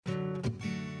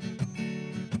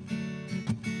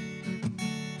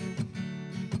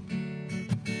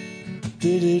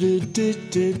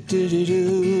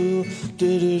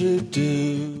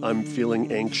I'm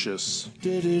feeling anxious.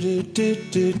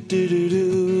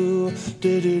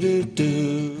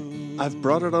 I've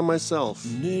brought it on myself.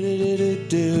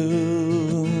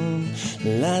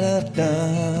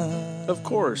 Of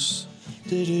course.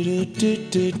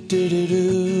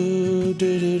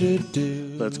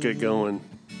 Let's get going.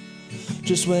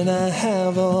 Just when I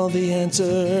have all the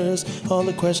answers, all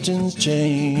the questions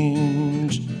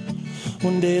change.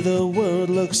 One day the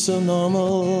world looks so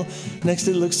normal, next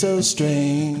it looks so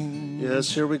strange.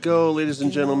 Yes, here we go, ladies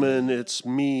and gentlemen. It's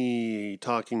me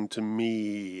talking to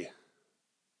me.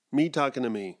 Me talking to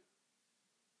me.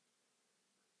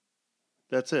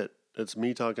 That's it. It's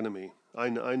me talking to me. I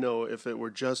know if it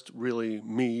were just really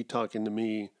me talking to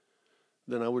me,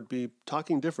 then I would be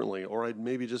talking differently, or I'd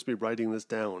maybe just be writing this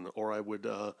down, or I would,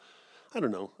 I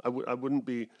don't know, I wouldn't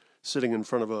be sitting in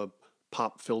front of a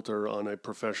pop filter on a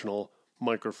professional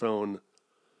microphone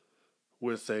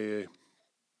with an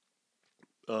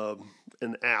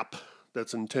app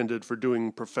that's intended for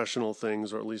doing professional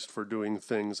things, or at least for doing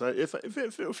things. If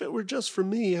it were just for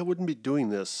me, I wouldn't be doing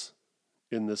this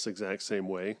in this exact same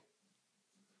way.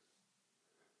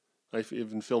 I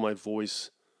even feel my voice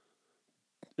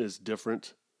is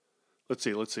different. Let's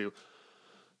see. Let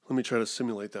me try to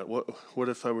simulate that. What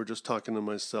if I were just talking to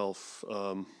myself?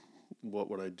 What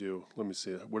would I do? Let me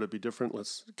see. Would it be different?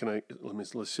 Let's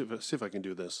see if I can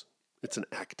do this. It's an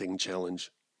acting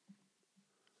challenge.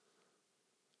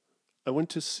 I went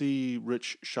to see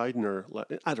Rich Scheidner.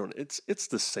 I don't know. It's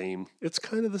the same. It's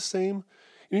kind of the same.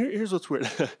 And here's what's weird.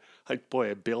 I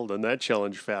bailed on that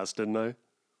challenge fast, didn't I?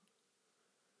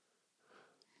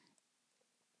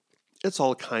 It's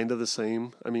all kind of the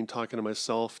same. I mean, talking to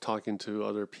myself, talking to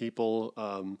other people.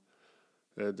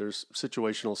 There's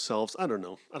situational selves. I don't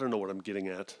know what I'm getting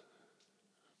at.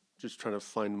 Just trying to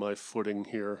find my footing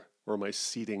here, or my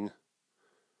seating.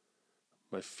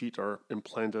 My feet are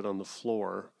implanted on the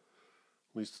floor.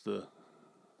 At least the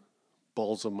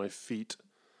balls of my feet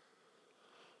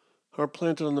are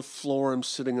planted on the floor. I'm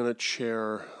sitting on a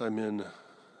chair. I'm in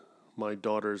my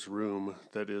daughter's room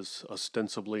that is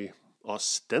ostensibly,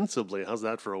 how's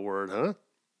that for a word, huh?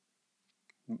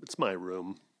 It's my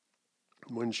room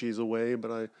when she's away,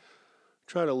 but I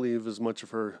try to leave as much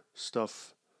of her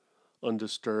stuff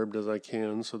undisturbed as I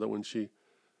can so that when she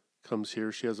comes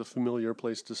here, she has a familiar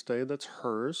place to stay that's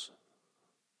hers.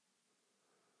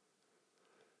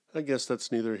 I guess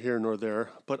that's neither here nor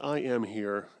there, but I am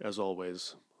here, as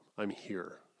always. I'm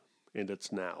here, and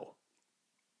it's now.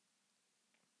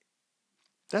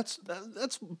 That's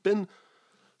been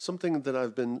something that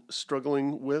I've been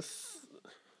struggling with,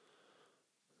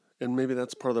 and maybe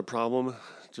that's part of the problem.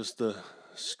 Just the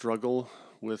struggle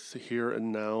with here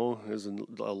and now is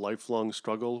a lifelong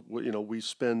struggle. You know,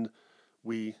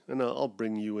 and I'll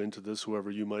bring you into this,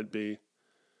 whoever you might be,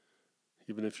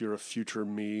 even if you're a future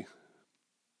me.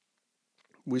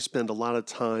 We spend a lot of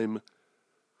time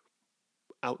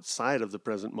outside of the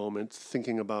present moment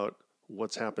thinking about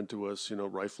what's happened to us,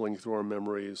 rifling through our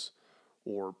memories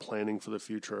or planning for the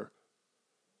future.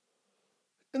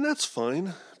 And that's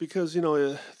fine, because,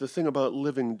 the thing about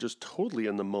living just totally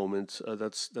in the moment,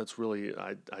 that's really,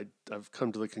 I've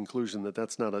come to the conclusion that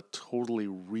that's not a totally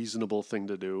reasonable thing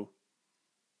to do.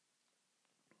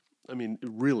 I mean,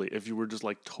 really, if you were just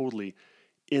like totally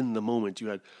in the moment, you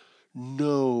had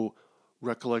no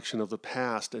recollection of the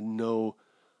past and no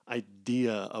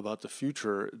idea about the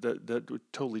future, that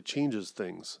totally changes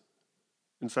things.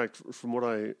 In fact, from what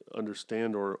I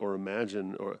understand or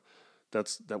imagine,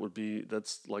 that's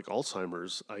like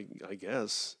Alzheimer's, I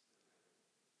guess.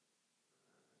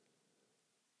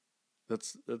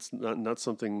 That's not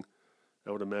something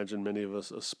I would imagine many of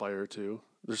us aspire to.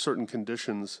 There's certain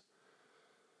conditions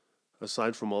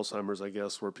aside from Alzheimer's, I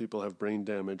guess, where people have brain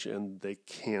damage and they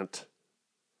can't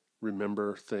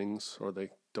remember things, or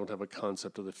they don't have a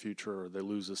concept of the future, or they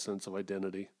lose a sense of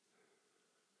identity.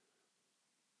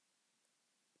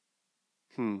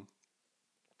 Now,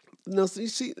 you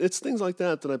see, it's things like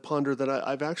that I ponder, that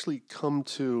I've actually come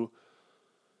to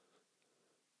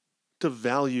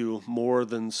value more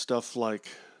than stuff like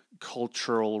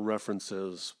cultural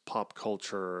references, pop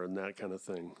culture, and that kind of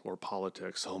thing, or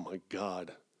politics. Oh my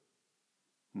God.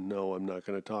 No, I'm not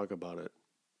going to talk about it.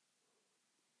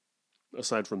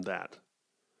 Aside from that,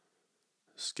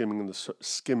 skimming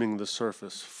the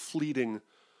surface, fleeting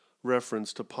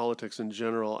reference to politics in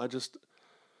general,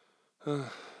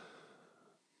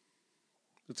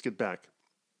 let's get back.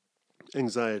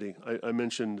 Anxiety. I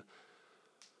mentioned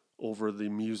over the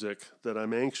music that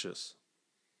I'm anxious,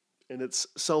 and it's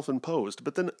self-imposed.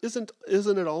 But then isn't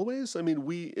it always? I mean,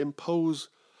 we impose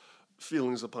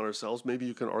feelings upon ourselves. Maybe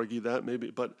you can argue that,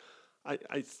 maybe, but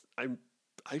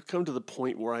I've come to the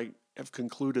point where I have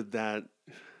concluded that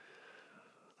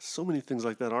so many things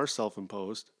like that are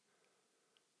self-imposed.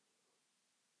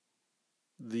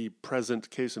 The present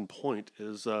case in point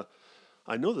is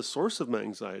I know the source of my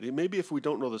anxiety. Maybe if we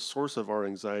don't know the source of our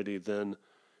anxiety, then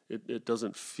it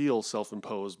doesn't feel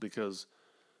self-imposed because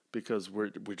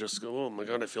we just go, oh my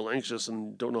God, I feel anxious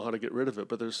and don't know how to get rid of it.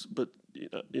 But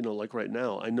like right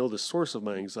now, I know the source of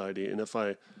my anxiety, and if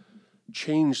I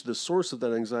change the source of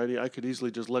that anxiety, I could easily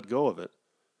just let go of it.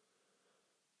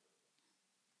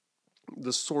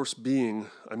 The source being,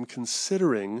 I'm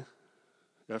considering,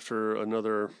 after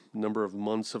another number of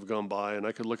months have gone by, and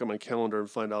I could look at my calendar and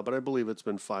find out, but I believe it's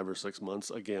been 5 or 6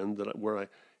 months again where I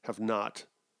have not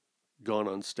gone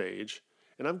on stage.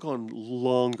 And I've gone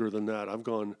longer than that. I've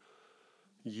gone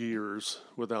years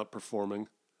without performing.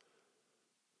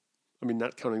 I mean,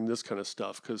 not counting this kind of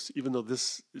stuff, because even though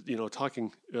this,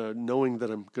 knowing that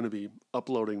I'm going to be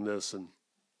uploading this and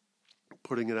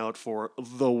putting it out for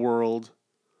the world,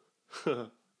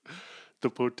 the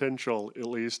potential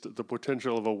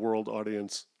of a world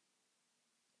audience,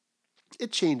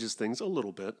 it changes things a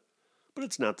little bit, but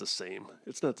it's not the same.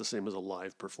 It's not the same as a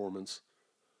live performance.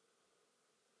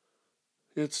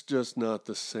 It's just not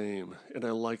the same, and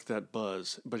I like that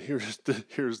buzz. But here's the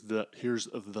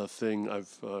thing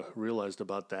I've realized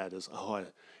about that is,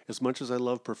 as much as I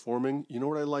love performing, you know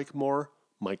what I like more?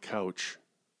 My couch.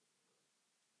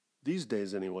 These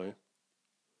days, anyway.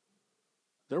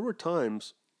 There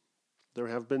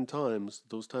have been times,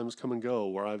 those times come and go,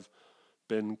 where I've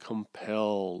been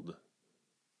compelled.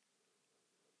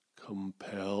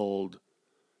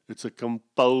 It's a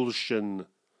compulsion.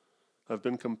 I've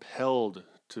been compelled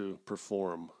to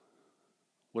perform,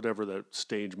 whatever that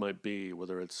stage might be,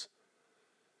 whether it's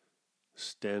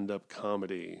stand-up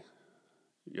comedy,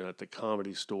 at the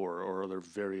Comedy Store or other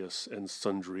various and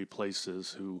sundry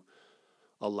places who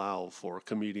allow for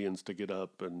comedians to get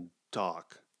up and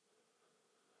talk.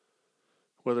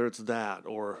 Whether it's that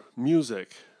or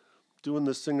music, doing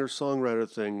the singer-songwriter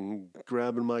thing,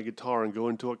 grabbing my guitar and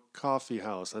going to a coffee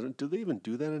house. Do they even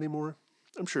do that anymore?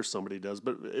 I'm sure somebody does,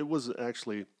 but it was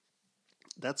actually,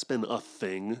 that's been a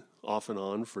thing off and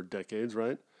on for decades,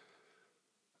 right?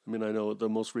 I mean, I know the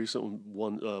most recent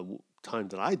time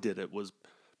that I did it was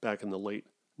back in the late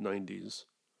 90s.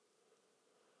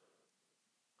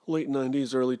 Late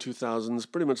 90s, early 2000s,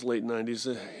 pretty much late 90s,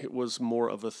 it was more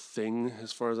of a thing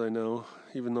as far as I know.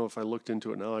 Even though if I looked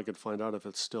into it now, I could find out if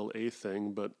it's still a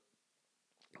thing. But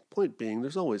point being,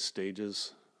 there's always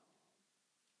stages.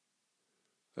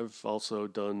 I've also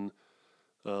done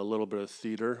a little bit of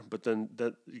theater, but then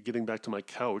getting back to my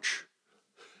couch,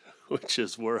 which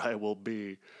is where I will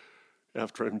be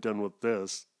after I'm done with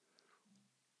this.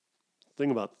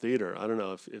 Thing about theater, I don't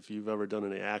know if you've ever done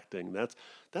any acting. That's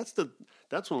one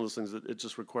of those things that it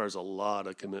just requires a lot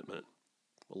of commitment,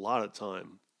 a lot of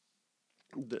time.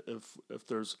 If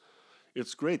there's,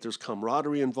 it's great. There's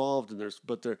camaraderie involved, and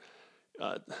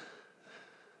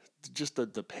just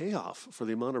the payoff for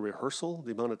the amount of rehearsal,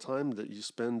 the amount of time that you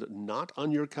spend not on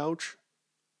your couch.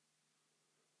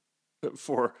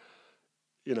 For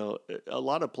a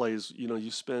lot of plays,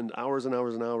 you spend hours and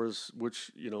hours and hours,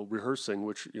 which, rehearsing,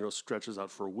 which, stretches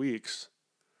out for weeks.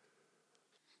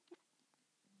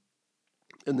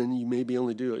 And then you maybe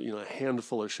only do, a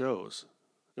handful of shows.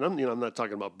 And I'm not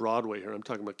talking about Broadway here. I'm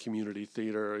talking about community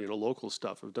theater, local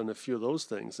stuff. I've done a few of those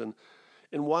things. And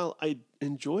while I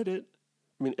enjoyed it,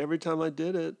 I mean, every time I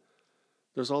did it,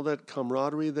 there's all that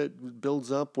camaraderie that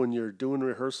builds up when you're doing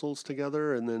rehearsals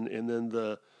together. And then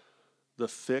the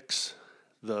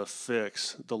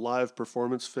live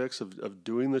performance fix of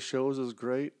doing the shows is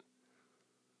great.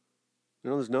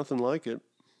 There's nothing like it.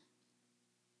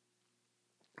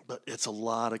 But it's a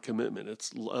lot of commitment.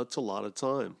 It's a lot of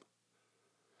time.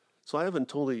 So I haven't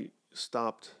totally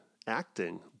stopped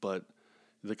acting, but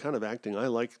the kind of acting I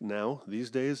like now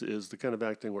these days is the kind of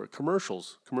acting where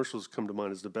commercials come to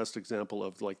mind as the best example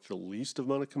of like the least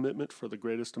amount of commitment for the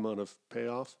greatest amount of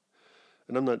payoff.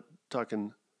 And I'm not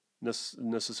talking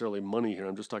necessarily money here.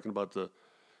 I'm just talking about the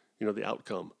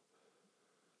outcome.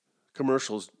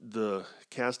 Commercials, the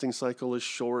casting cycle is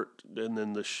short, and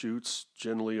then the shoots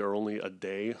generally are only a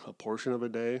day, a portion of a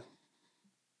day.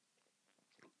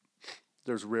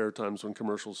 There's rare times when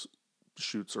commercials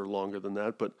shoots are longer than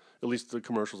that, but at least the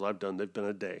commercials I've done, they've been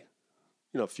a day,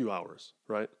 a few hours,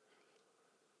 right?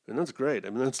 And that's great. I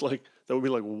mean, that would be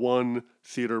like one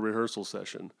theater rehearsal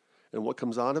session. And what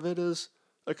comes out of it is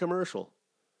a commercial.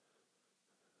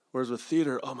 Whereas with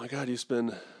theater, oh my God, you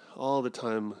spend all the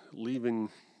time leaving,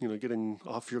 getting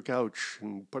off your couch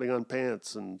and putting on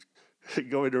pants and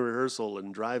going to rehearsal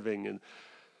and driving and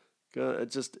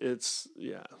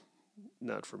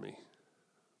not for me.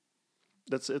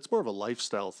 It's more of a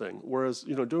lifestyle thing. Whereas,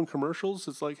 doing commercials,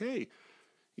 it's like, hey,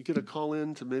 you get a call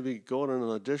in to maybe go on an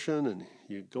audition, and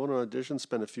you go on an audition,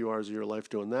 spend a few hours of your life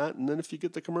doing that, and then if you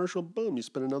get the commercial, boom, you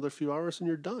spend another few hours and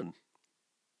you're done.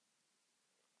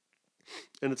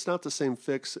 And it's not the same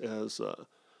fix as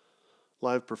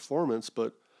live performance,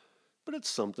 but it's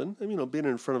something. I mean, being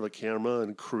in front of a camera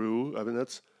and crew, I mean,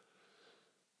 that's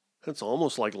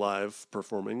almost like live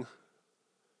performing.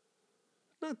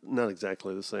 Not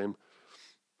exactly the same.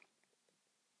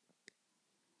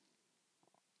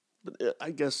 But I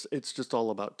guess it's just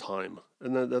all about time,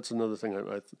 and that's another thing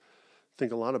I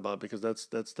think a lot about, because that's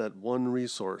that one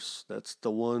resource. That's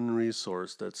the one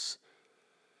resource that's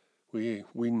we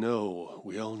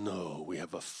all know we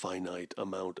have a finite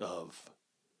amount of.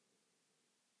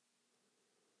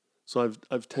 So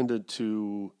I've tended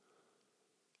to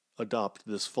adopt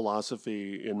this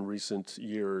philosophy in recent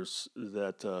years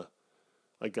that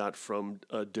I got from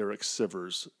Derek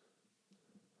Sivers,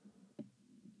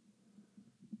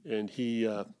 and he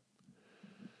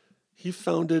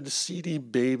founded CD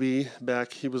Baby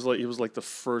back. He was like the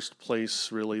first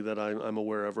place really that I'm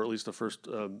aware of, or at least the first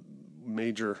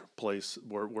major place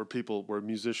where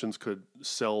musicians could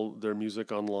sell their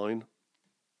music online.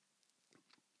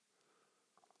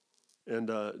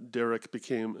 And Derek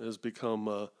has become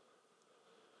a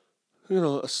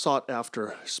sought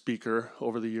after speaker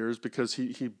over the years, because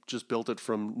he just built it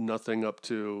from nothing up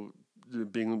to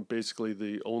being basically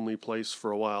the only place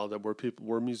for a while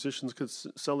where musicians could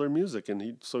sell their music, and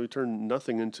he turned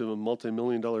nothing into a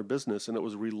multi-million-dollar business, and it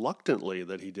was reluctantly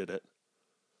that he did it.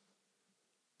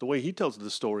 The way he tells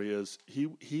the story is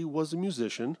he was a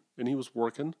musician, and he was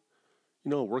working,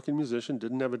 a working musician,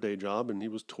 didn't have a day job, and he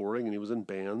was touring, and he was in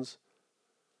bands.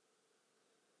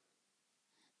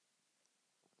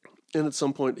 And at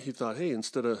some point he thought, hey,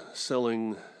 instead of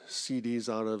selling CDs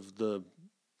out of the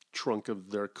trunk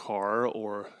of their car,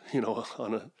 or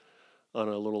on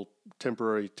a little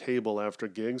temporary table after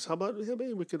gigs, how about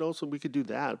maybe we could do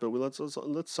that, but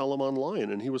let's sell them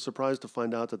online. And he was surprised to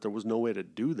find out that there was no way to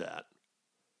do that.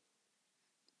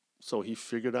 So he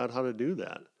figured out how to do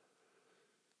that.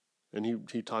 And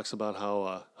he talks about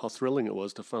how thrilling it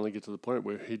was to finally get to the point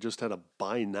where he just had a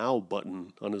buy now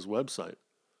button on his website.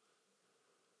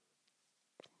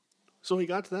 So he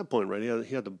got to that point, right?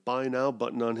 He had the buy now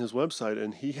button on his website,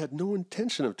 and he had no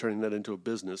intention of turning that into a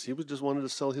business. He just wanted to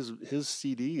sell his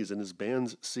CDs and his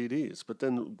band's CDs. But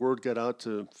then word got out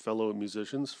to fellow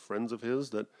musicians, friends of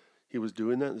his, that he was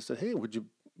doing that, and they said, hey, would you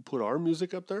put our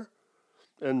music up there?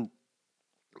 And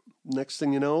next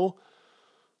thing you know,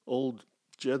 old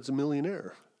Jed's a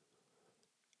millionaire.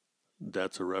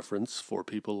 That's a reference for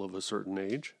people of a certain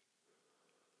age.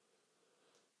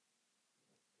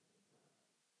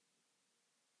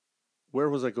 Where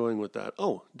was I going with that?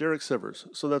 Oh, Derek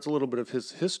Sivers. So that's a little bit of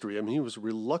his history. I mean, he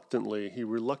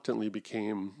reluctantly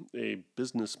became a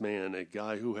businessman, a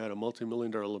guy who had a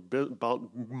multi-million-dollar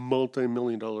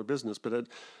business, but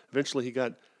eventually he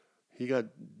got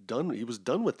done. He was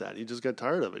done with that. He just got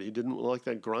tired of it. He didn't like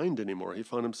that grind anymore. He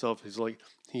found himself,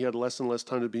 he had less and less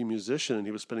time to be a musician, and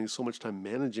he was spending so much time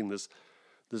managing this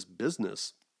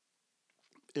business.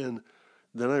 And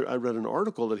then I read an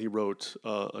article that he wrote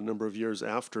a number of years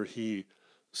after he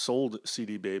sold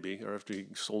CD Baby, or after he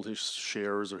sold his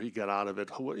shares, or he got out of it,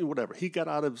 whatever. He got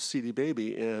out of CD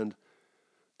Baby, and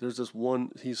there's this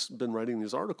one, he's been writing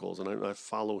these articles, and I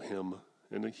follow him.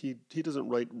 And he doesn't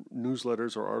write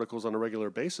newsletters or articles on a regular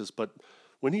basis, but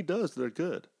when he does, they're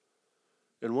good.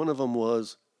 And one of them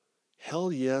was,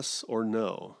 hell yes or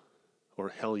no, or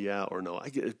hell yeah or no.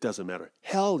 It doesn't matter.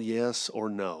 Hell yes or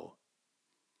no.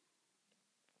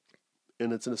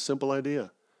 And it's a simple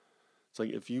idea. It's like,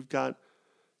 if you've got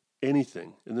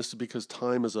anything, and this is because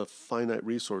time is a finite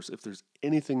resource, if there's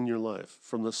anything in your life,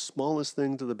 from the smallest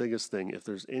thing to the biggest thing, if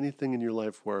there's anything in your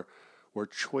life where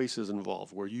choice is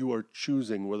involved, where you are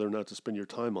choosing whether or not to spend your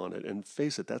time on it, and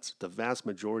face it, that's the vast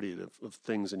majority of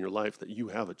things in your life, that you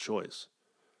have a choice.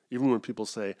 Even when people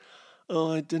say,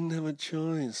 oh, I didn't have a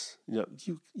choice. Yeah,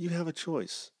 you have a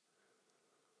choice.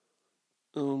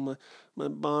 Oh, my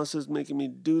boss is making me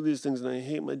do these things, and I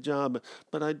hate my job,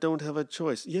 but I don't have a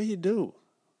choice. Yeah, you do.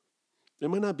 It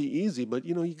might not be easy, but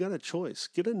you got a choice.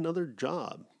 Get another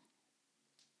job.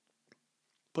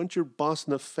 Punch your boss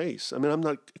in the face. I mean, I'm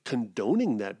not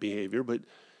condoning that behavior, but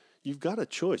you've got a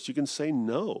choice. You can say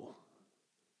no.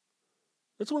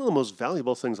 That's one of the most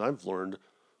valuable things I've learned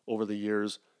over the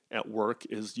years at work,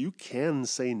 is you can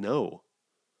say no.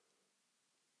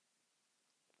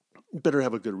 You better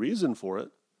have a good reason for it.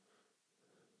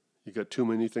 You got too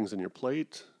many things on your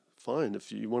plate? Fine.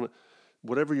 If you want to,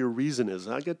 whatever your reason is,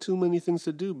 I got too many things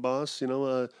to do, boss.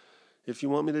 If you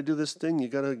want me to do this thing, you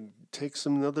got to take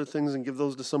some other things and give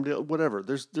those to somebody else. Whatever.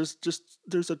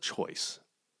 There's a choice.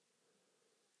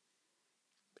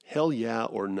 Hell yeah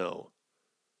or no.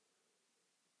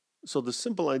 So the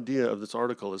simple idea of this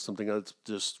article is something that's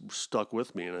just stuck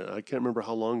with me, and I can't remember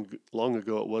how long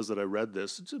ago it was that I read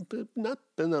this. It's not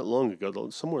been that long ago, though,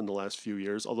 somewhere in the last few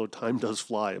years, although time does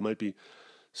fly. It might be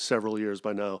several years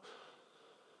by now.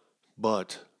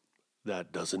 But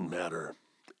that doesn't matter.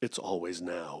 It's always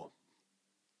now.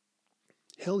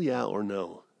 Hell yeah or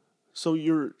no. So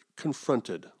you're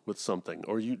confronted with something,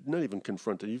 or you not even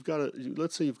confronted.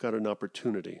 Let's say you've got an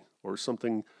opportunity or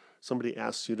something. Somebody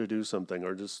asks you to do something,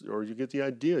 or you get the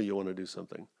idea you want to do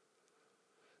something.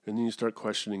 And then you start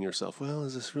questioning yourself, well,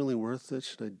 is this really worth it?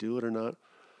 Should I do it or not?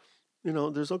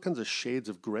 There's all kinds of shades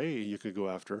of gray you could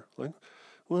go after. Like,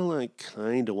 well, I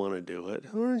kind of want to do it.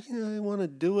 Or, I want to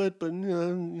do it, but,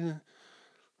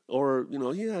 or,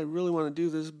 I really want to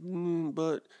do this,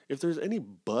 but if there's any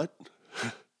but,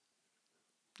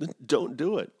 then don't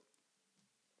do it.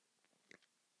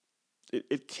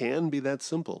 It can be that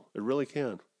simple. It really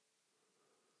can.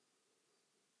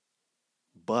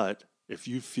 But if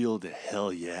you feel the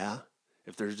hell yeah,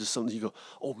 if there's just something you go,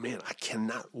 oh man, I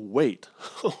cannot wait.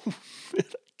 Oh man,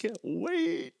 I can't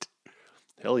wait.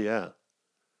 Hell yeah.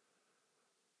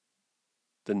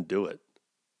 Then do it.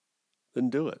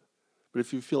 But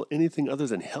if you feel anything other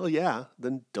than hell yeah,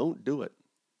 then don't do it.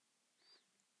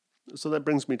 So that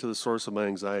brings me to the source of my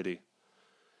anxiety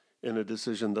and a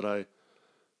decision that I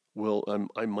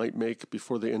might make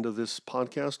before the end of this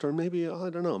podcast, or maybe, I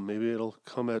don't know, maybe it'll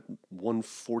come at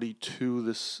 1:42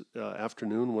 this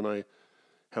afternoon when I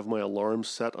have my alarm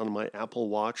set on my Apple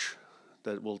Watch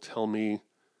that will tell me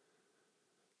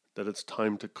that it's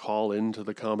time to call into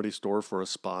the Comedy Store for a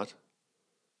spot.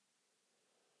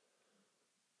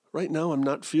 Right now, I'm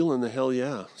not feeling the hell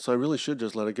yeah, so I really should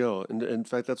just let it go. And in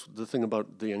fact, that's the thing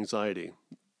about the anxiety.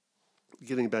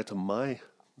 Getting back to my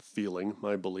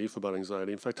belief about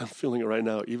anxiety. In fact, I'm feeling it right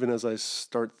now, even as I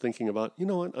start thinking about, you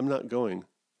know what, I'm not going.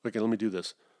 Okay, let me do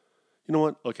this. You know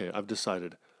what? Okay, I've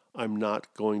decided. I'm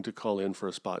not going to call in for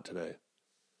a spot today.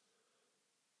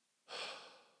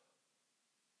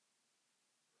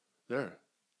 There.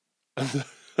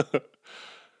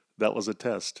 That was a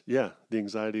test. Yeah, the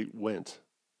anxiety went.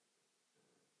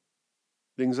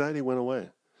 The anxiety went away.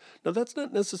 Now, that's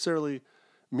not necessarily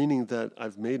meaning that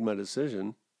I've made my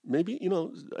decision. Maybe,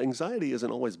 anxiety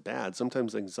isn't always bad.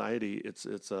 Sometimes anxiety, it's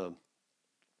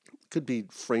could be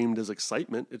framed as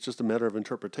excitement. It's just a matter of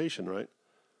interpretation, right?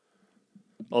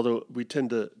 Although we tend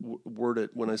to word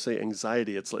it, when I say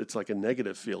anxiety, it's like a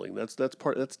negative feeling. That's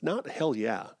not hell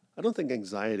yeah. I don't think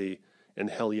anxiety and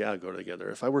hell yeah go together.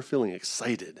 If I were feeling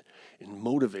excited and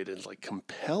motivated, like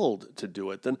compelled to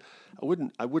do it, then I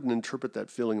wouldn't interpret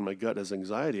that feeling in my gut as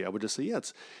anxiety. I would just say, yeah,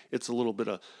 it's a little bit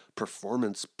of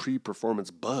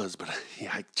pre-performance buzz, but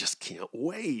yeah, I just can't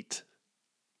wait.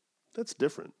 That's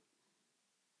different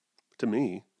to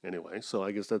me, anyway. So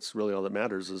I guess that's really all that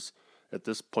matters is at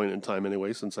this point in time,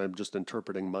 anyway, since I'm just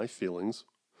interpreting my feelings,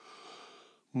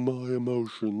 my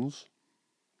emotions.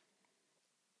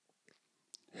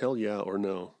 Hell yeah or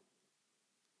no.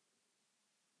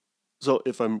 So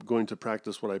if I'm going to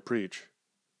practice what I preach,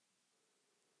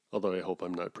 although I hope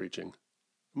I'm not preaching.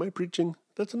 Am I preaching?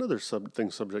 That's another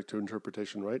thing subject to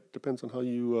interpretation, right? Depends on how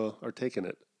you are taking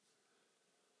it.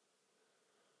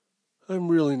 I'm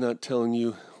really not telling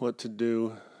you what to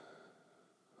do.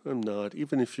 I'm not.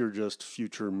 Even if you're just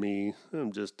future me,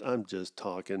 I'm just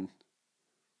talking.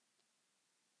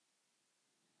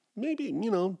 Maybe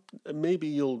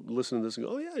you'll listen to this and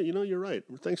go, oh yeah, you're right.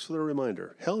 Thanks for the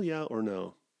reminder. Hell yeah or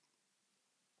no.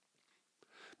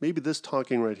 Maybe this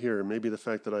talking right here, maybe the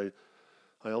fact that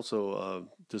I also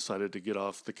decided to get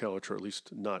off the couch, or at least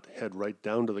not head right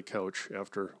down to the couch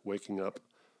after waking up.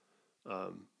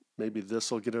 Maybe this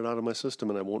will get it out of my system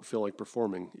and I won't feel like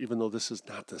performing, even though this is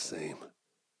not the same.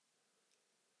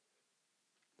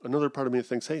 Another part of me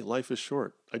thinks, hey, life is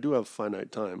short. I do have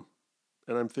finite time.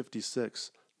 And I'm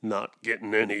 56. Not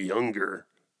getting any younger.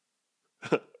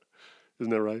 Isn't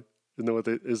that right?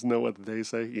 Isn't that what they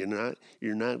say?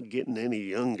 You're not getting any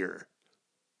younger.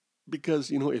 Because,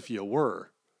 if you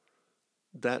were,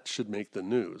 that should make the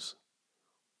news.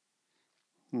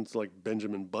 It's like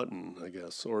Benjamin Button, I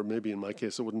guess. Or maybe in my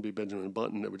case, it wouldn't be Benjamin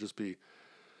Button. It would just be,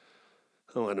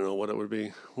 I don't know what it would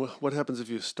be. What happens if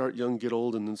you start young, get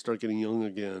old, and then start getting young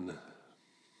again?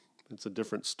 It's a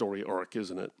different story arc,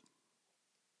 isn't it?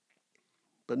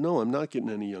 But no, I'm not getting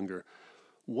any younger.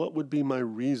 What would be my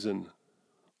reason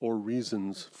or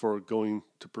reasons for going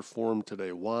to perform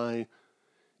today? Why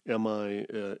am I,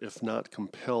 if not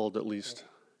compelled, at least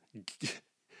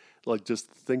like just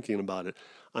thinking about it,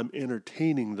 I'm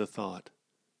entertaining the thought.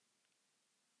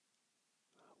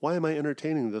 Why am I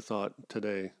entertaining the thought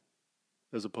today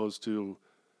as opposed to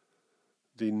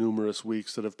the numerous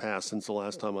weeks that have passed since the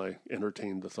last time I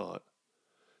entertained the thought?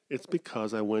 It's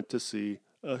because I went to see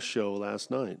a show last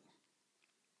night.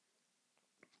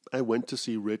 I went to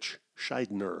see Rich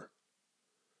Scheidner.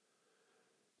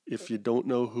 If you don't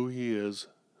know who he is,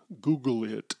 Google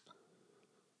it.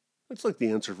 That's like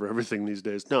the answer for everything these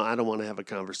days. No, I don't want to have a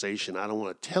conversation. I don't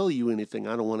want to tell you anything.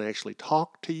 I don't want to actually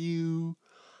talk to you.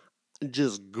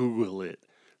 Just Google it.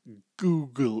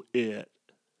 Google it.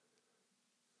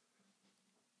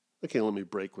 Okay, let me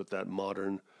break with that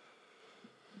modern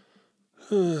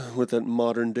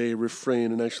day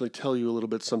refrain and actually tell you a little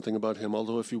bit something about him.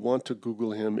 Although if you want to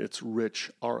Google him, it's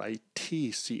Rich,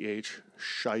 R-I-T-C-H,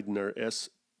 Scheidner,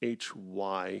 S-H-Y-D-N-E-R.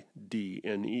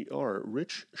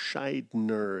 Rich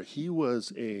Scheidner. He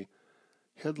was a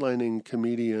headlining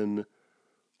comedian,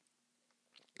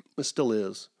 still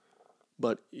is,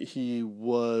 but he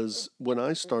was, when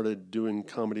I started doing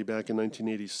comedy back in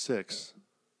 1986,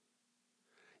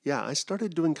 yeah, I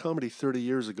started doing comedy 30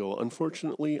 years ago.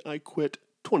 Unfortunately, I quit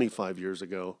 25 years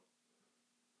ago.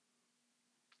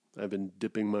 I've been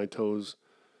dipping my toes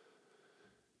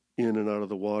in and out of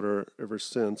the water ever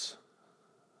since.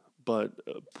 But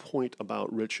a point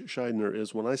about Rich Scheidner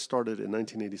is when I started in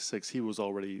 1986, he was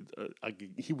already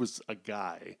a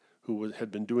guy who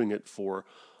had been doing it for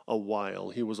a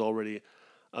while. He was already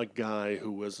a guy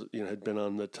who was had been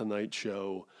on the Tonight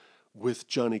Show with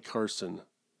Johnny Carson.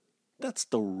 That's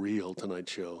the real Tonight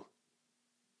Show.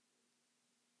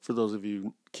 For those of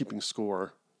you keeping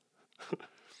score.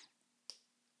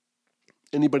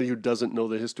 Anybody who doesn't know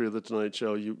the history of the Tonight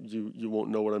Show, you won't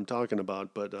know what I'm talking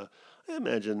about. But I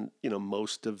imagine,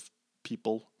 most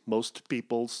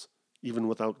people's, even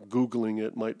without Googling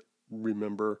it, might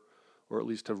remember or at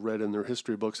least have read in their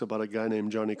history books about a guy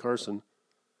named Johnny Carson.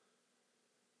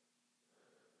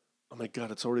 Oh my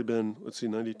God, it's already been,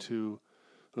 92...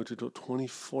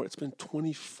 24. It's been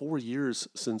 24 years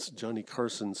since Johnny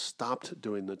Carson stopped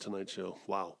doing the Tonight Show.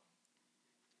 Wow.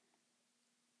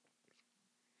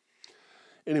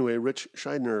 Anyway, Rich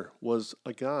Scheidner was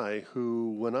a guy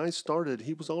who, when I started,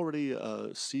 he was already a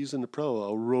seasoned pro,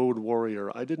 a road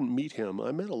warrior. I didn't meet him.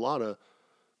 I met a lot of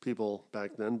people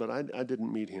back then, but I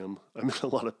didn't meet him. I met a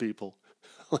lot of people.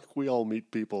 Like we all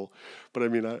meet people. But I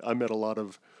mean, I met a lot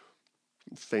of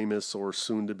famous or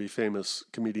soon-to-be famous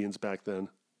comedians back then.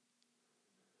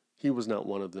 He was not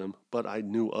one of them, but I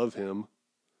knew of him.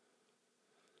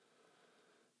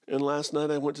 And last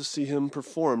night I went to see him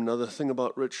perform. Now the thing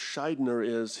about Rich Scheidner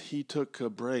is he took a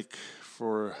break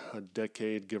for a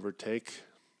decade, give or take.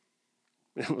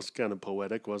 It was kind of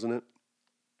poetic, wasn't it?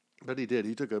 But he did.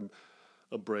 He took a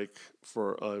break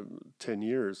for 10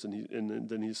 years, and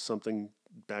then he's something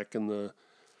back in the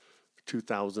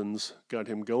 2000s got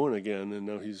him going again, and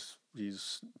now he's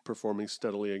performing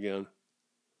steadily again.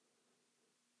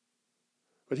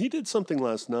 But he did something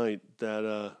last night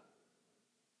that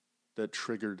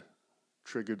triggered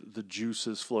the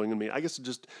juices flowing in me. I guess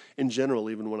just in general,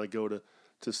 even when I go to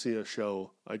see a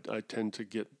show, I tend to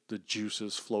get the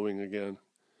juices flowing again.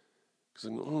 Because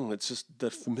it's just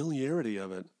the familiarity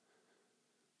of it.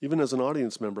 Even as an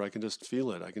audience member, I can just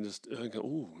feel it. I go,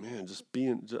 oh man,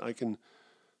 I can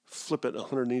flip it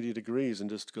 180 degrees and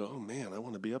just go, oh man, I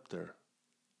want to be up there.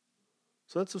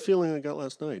 So that's the feeling I got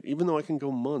last night. Even though I can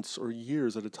go months or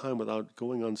years at a time without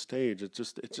going on stage,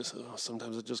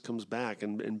 sometimes it just comes back.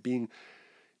 And being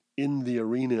in the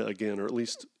arena again, or at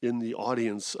least in the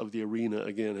audience of the arena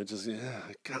again, it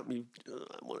got me.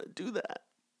 I want to do that.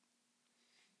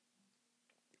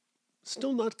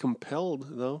 Still not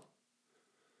compelled though,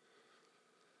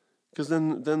 because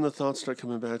then the thoughts start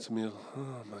coming back to me.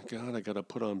 Oh my God, I got to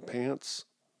put on pants.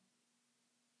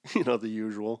 The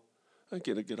usual. I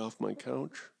gotta get off my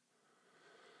couch.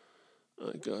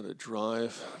 I gotta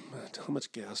drive. How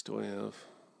much gas do I have?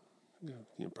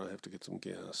 You probably have to get some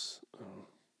gas.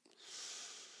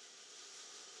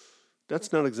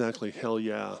 That's not exactly hell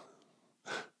yeah,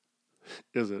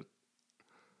 is it?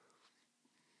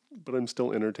 But I'm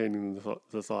still entertaining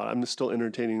the thought. I'm still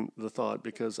entertaining the thought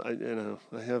because I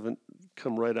haven't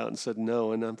come right out and said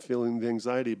no, and I'm feeling the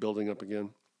anxiety building up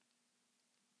again.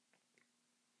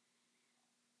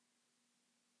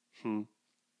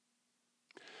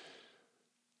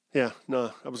 Yeah,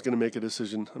 no, I was going to make a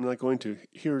decision. I'm not going to.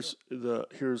 Here's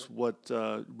what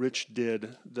Rich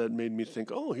did that made me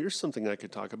think, oh, here's something I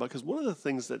could talk about. Because one of the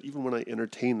things that even when I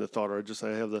entertain the thought, or I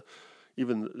have the,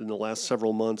 even in the last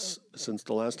several months since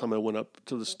the last time I went up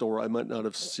to the store, I might not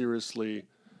have seriously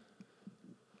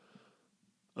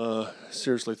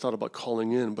thought about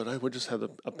calling in, but I would just have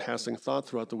a passing thought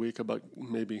throughout the week about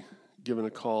maybe giving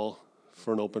a call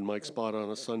for an open mic spot on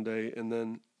a Sunday. And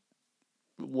then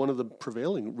one of the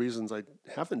prevailing reasons I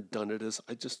haven't done it is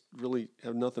I just really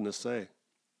have nothing to say.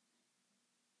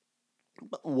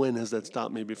 But when has that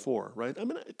stopped me before, right? I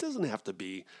mean, it doesn't have to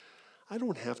be. I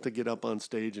don't have to get up on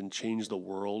stage and change the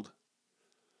world.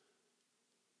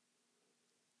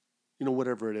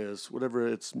 Whatever it is, whatever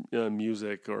it's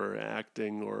music or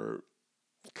acting or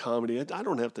comedy, I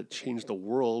don't have to change the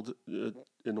world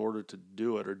in order to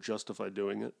do it or justify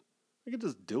doing it. I can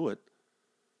just do it.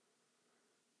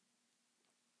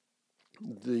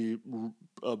 The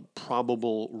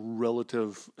probable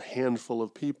relative handful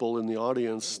of people in the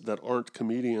audience that aren't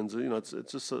comedians,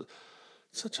 it's just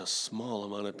such a small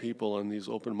amount of people on these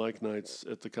open mic nights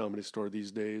at the Comedy Store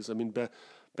these days. I mean,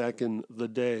 back in the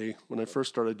day when I first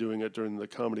started doing it during the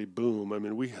comedy boom, I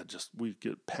mean, we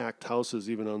get packed houses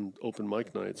even on open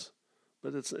mic nights,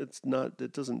 but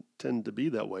it doesn't tend to be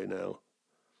that way now.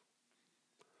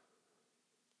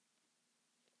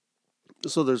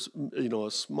 So there's,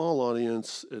 a small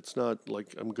audience. It's not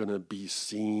like I'm going to be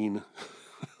seen.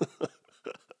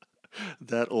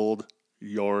 That old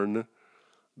yarn,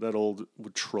 that old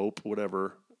trope,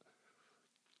 whatever.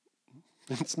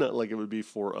 It's not like it would be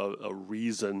for a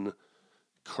reason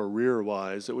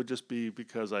career-wise. It would just be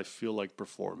because I feel like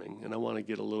performing and I want to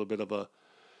get a little bit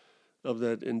of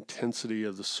that intensity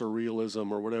of the surrealism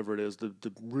or whatever it is, the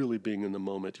really being in the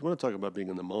moment. You want to talk about being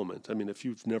in the moment. I mean, if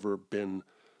you've never been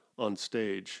on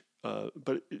stage,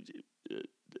 but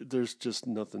there's just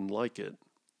nothing like it.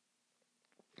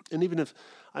 And even if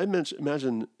I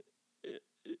imagine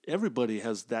everybody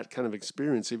has that kind of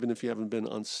experience, even if you haven't been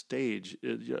on stage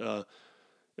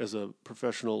as a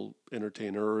professional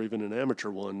entertainer or even an amateur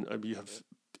one. I mean, you have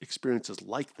experiences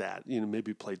like that.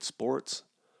 Maybe played sports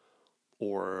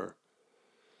or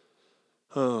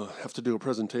have to do a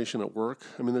presentation at work.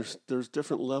 I mean, there's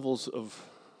different levels of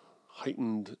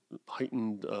heightened.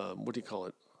 What do you call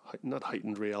it? Not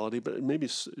heightened reality, but maybe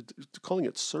calling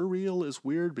it surreal is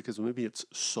weird because maybe it's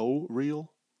so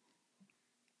real.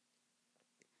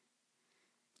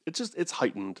 It's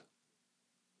heightened,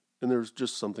 and there's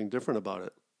just something different about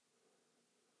it,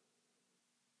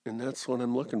 and that's what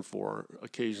I'm looking for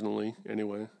occasionally,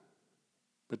 anyway.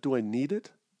 But do I need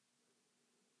it?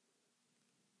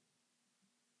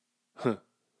 I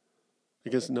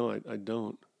guess no, I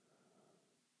don't.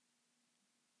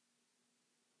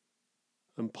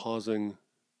 I'm pausing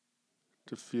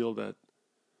to feel that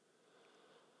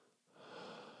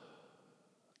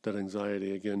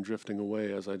anxiety again drifting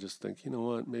away as I just think, you know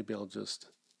what, maybe I'll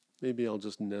just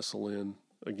nestle in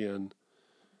again.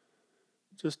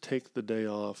 Just take the day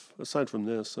off. Aside from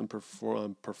this, I'm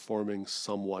performing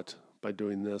somewhat by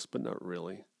doing this, but not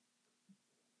really.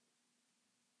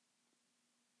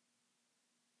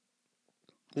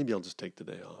 Maybe I'll just take the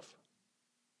day off.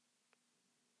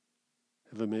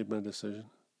 Have I made my decision?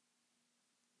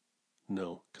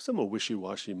 No, because I'm a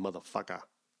wishy-washy motherfucker.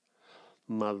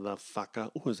 Oh,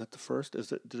 is that the first?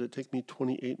 Did it take me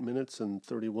 28 minutes and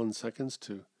 31 seconds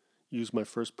to use my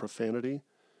first profanity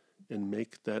and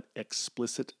make that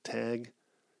explicit tag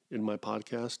in my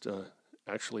podcast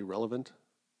actually relevant?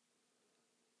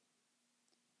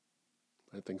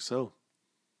 I think so.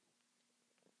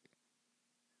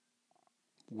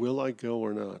 Will I go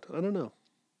or not? I don't know.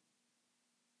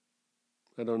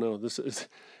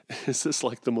 Is this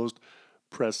like the most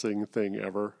pressing thing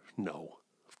ever? No,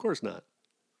 of course not.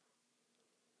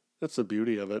 That's the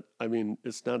beauty of it. I mean,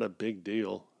 it's not a big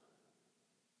deal.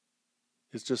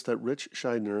 It's just that Rich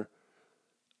Scheidner,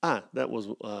 that was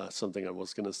something I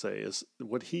was going to say, is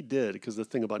what he did, because the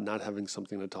thing about not having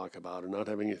something to talk about or not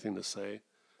having anything to say,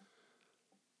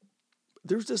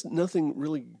 there's just nothing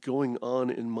really going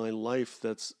on in my life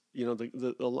that's, a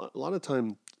lot of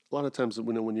times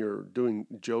when you're doing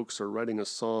jokes or writing a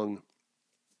song,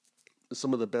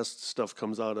 some of the best stuff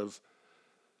comes out of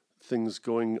things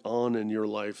going on in your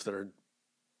life that are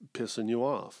pissing you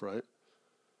off, right?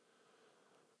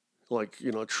 Like,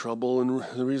 trouble. And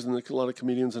the reason that a lot of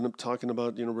comedians end up talking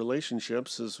about,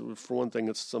 relationships is, for one thing,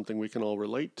 it's something we can all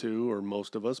relate to, or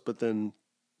most of us. But then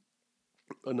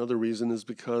another reason is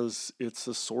because it's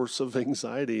a source of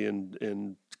anxiety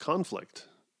and conflict.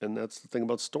 And that's the thing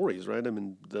about stories, right? I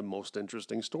mean, the most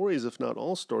interesting stories, if not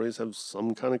all stories, have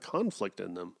some kind of conflict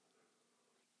in them.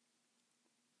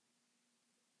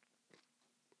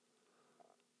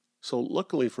 So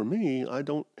luckily for me, I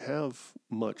don't have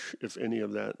much, if any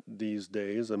of that these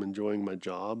days. I'm enjoying my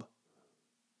job.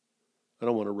 I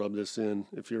don't want to rub this in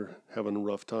if you're having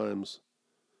rough times,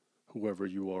 whoever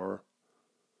you are.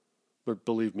 But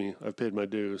believe me, I've paid my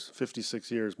dues.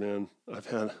 56 years, man. I've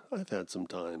had some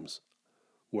times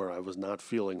where I was not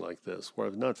feeling like this, where I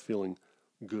was not feeling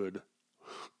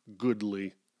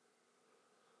goodly.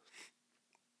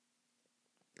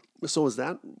 So is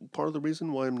that part of the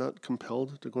reason why I'm not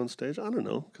compelled to go on stage? I don't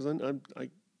know, because I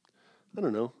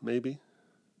don't know, maybe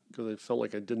because I felt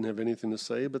like I didn't have anything to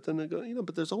say. But then I go,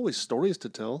 but there's always stories to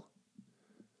tell.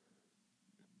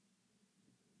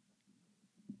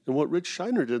 And what Rich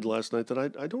Scheidner did last night, that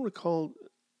I don't recall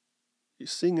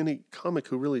seeing any comic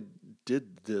who really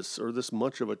did this or this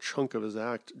much of a chunk of his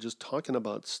act, just talking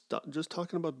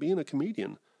about being a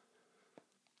comedian.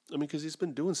 I mean, because he's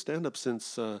been doing stand-up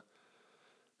since the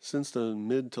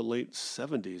mid to late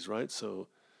 70s, right? So,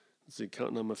 let's see,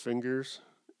 counting on my fingers,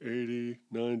 80,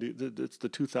 90, it's the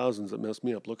 2000s that messed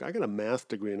me up. Look, I got a math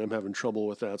degree and I'm having trouble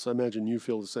with that, so I imagine you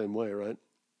feel the same way, right?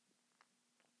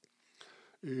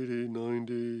 80,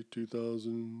 90,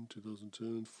 2000,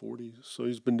 2010, 40. So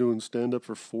he's been doing stand-up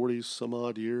for 40 some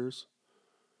odd years.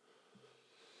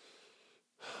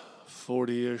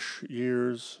 40-ish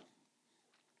years.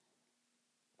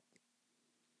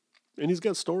 And he's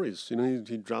got stories.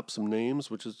 He dropped some names,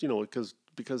 which is,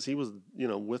 because he was,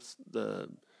 with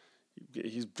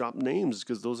he's dropped names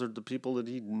because those are the people that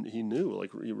he knew.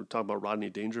 Like, you were talking about Rodney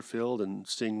Dangerfield and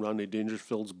seeing Rodney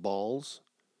Dangerfield's balls,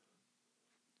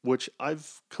 which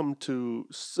I've come to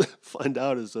find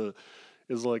out is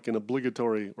like an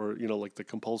obligatory, or like the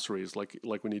compulsories,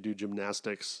 like when you do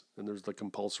gymnastics and there's the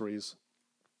compulsories,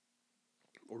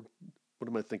 or what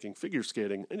am I thinking? Figure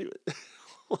skating. Anyway,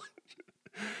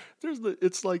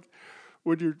 it's like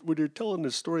when you're telling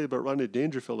this story about Rodney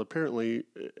Dangerfield. Apparently,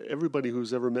 everybody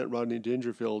who's ever met Rodney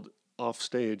Dangerfield off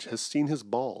stage has seen his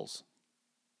balls.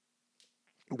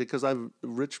 Because when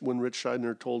Rich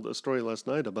Scheidner told a story last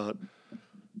night about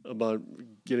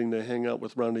getting to hang out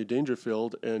with Rodney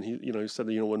Dangerfield, and he said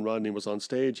that, when Rodney was on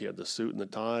stage, he had the suit and the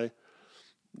tie.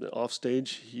 Off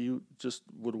stage, he just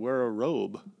would wear a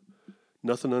robe,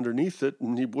 nothing underneath it,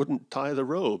 and he wouldn't tie the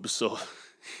robe. So,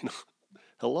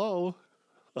 hello,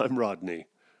 I'm Rodney.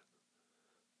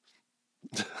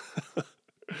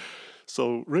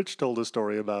 So Rich told a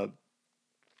story about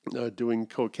doing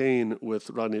cocaine with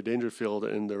Rodney Dangerfield,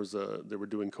 and they were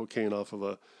doing cocaine off of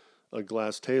a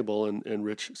glass table, and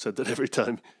Rich said that every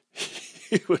time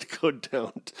he would go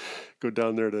down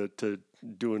there to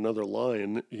do another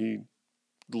line, he,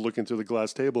 looking through the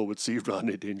glass table, would see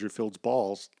Rodney Dangerfield's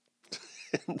balls.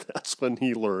 And that's when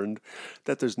he learned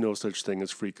that there's no such thing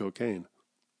as free cocaine.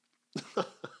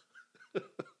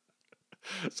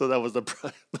 So that was the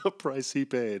price he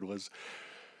paid, was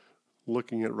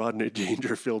looking at Rodney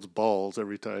Dangerfield's balls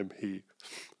every time he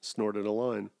snorted a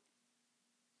line.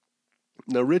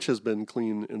 Now, Rich has been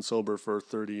clean and sober for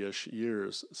 30-ish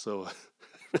years, so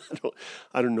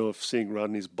I don't know if seeing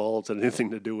Rodney's balls had anything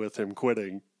to do with him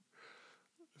quitting,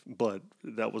 but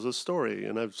that was a story,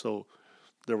 and so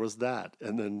there was that.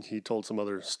 And then he told some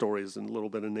other stories and a little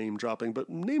bit of name dropping, but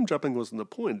name dropping wasn't the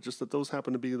point, just that those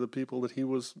happened to be the people that he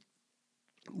was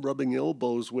rubbing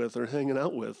elbows with or hanging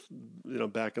out with,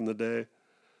 back in the day.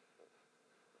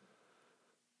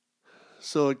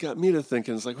 So it got me to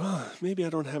thinking, it's like, well, maybe I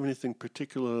don't have anything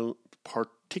particularly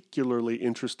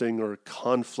interesting or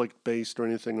conflict-based or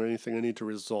anything I need to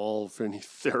resolve, any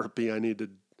therapy I need to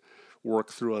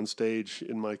work through on stage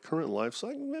in my current life. So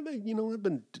I've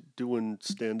been doing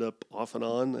stand-up off and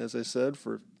on, as I said,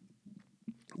 for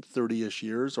 30-ish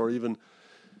years, or even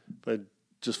if I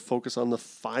just focus on the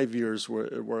 5 years where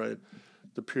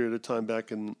the period of time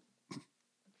back in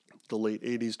the late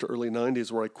 80s to early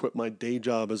 90s where I quit my day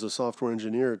job as a software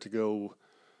engineer to go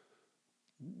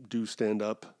do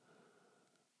stand-up.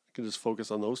 I can just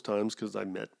focus on those times because I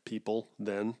met people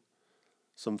then,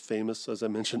 some famous, as I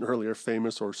mentioned earlier,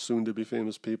 famous or soon-to-be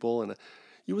famous people. And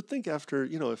you would think after,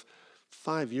 if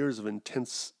 5 years of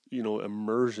intense,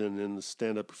 immersion in the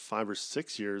stand-up, 5 or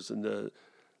 6 years in the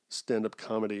stand-up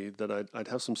comedy, that I'd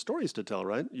have some stories to tell,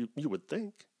 right? You would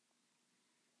think.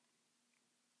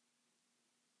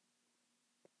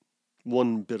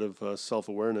 One bit of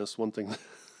self-awareness, one thing,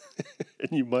 and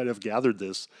you might have gathered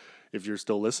this if you're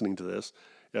still listening to this,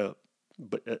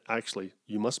 but actually,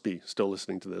 you must be still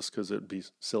listening to this, because it'd be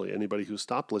silly. Anybody who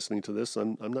stopped listening to this,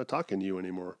 I'm not talking to you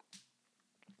anymore.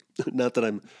 Not that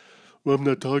I'm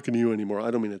not talking to you anymore. I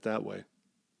don't mean it that way.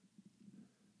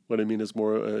 What I mean is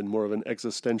more of an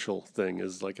existential thing,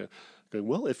 is like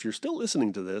well, if you're still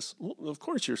listening to this, well, of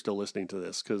course you're still listening to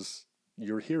this, because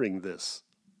you're hearing this.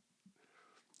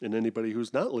 And anybody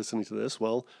who's not listening to this,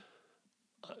 well,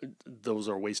 those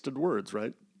are wasted words,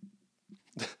 right?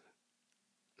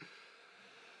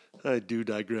 I do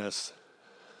digress.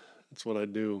 That's what I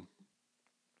do.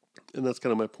 And that's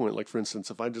kind of my point. Like, for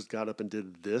instance, if I just got up and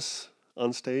did this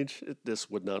on stage, this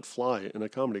would not fly in a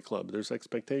comedy club. There's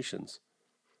expectations.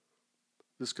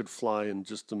 This could fly in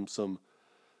just some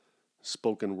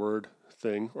spoken word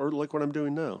thing, or like what I'm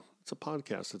doing now. It's a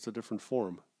podcast. It's a different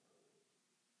form.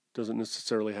 Doesn't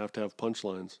necessarily have to have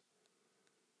punchlines.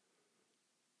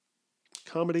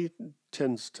 Comedy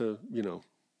tends to,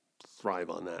 thrive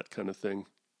on that kind of thing.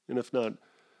 And if not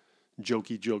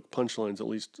jokey joke punchlines, at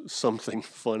least something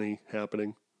funny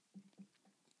happening.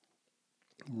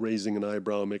 Raising an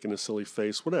eyebrow, making a silly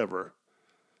face, whatever.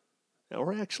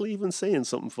 Or actually even saying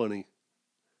something funny.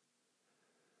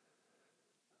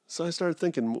 So I started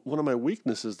thinking, one of my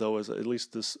weaknesses, though, is at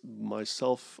least this my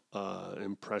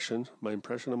self-impression, my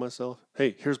impression of myself.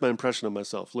 Hey, here's my impression of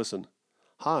myself. Listen.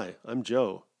 Hi, I'm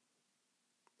Joe.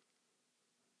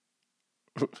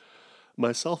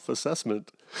 My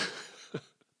self-assessment.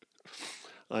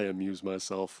 I amuse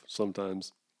myself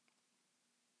sometimes.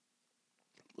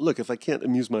 Look, if I can't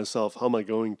amuse myself, how am I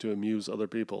going to amuse other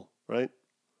people, right?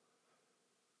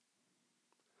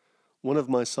 One of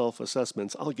my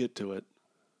self-assessments, I'll get to it,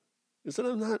 is that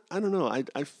I don't know,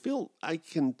 I feel I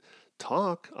can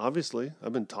talk, obviously.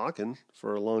 I've been talking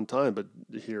for a long time, but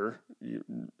here,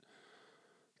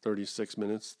 36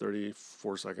 minutes,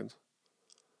 34 seconds.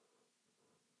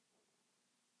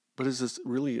 But is this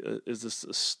really, is this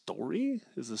a story?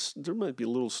 There might be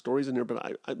little stories in here,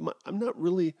 but I'm not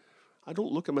really, I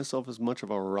don't look at myself as much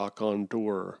of a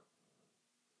raconteur.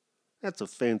 That's a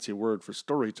fancy word for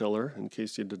storyteller, in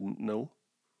case you didn't know.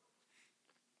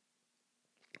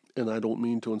 And I don't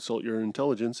mean to insult your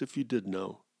intelligence if you did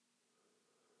know.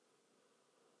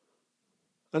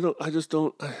 When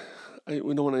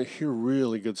I hear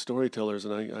really good storytellers,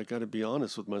 and I got to be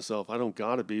honest with myself, I don't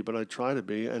got to be, but I try to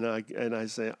be, and I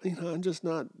say, I'm just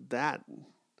not that.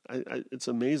 It's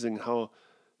amazing how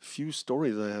few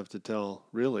stories I have to tell,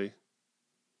 really.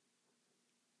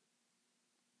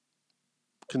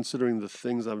 Considering the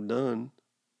things I've done,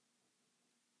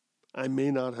 I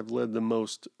may not have led the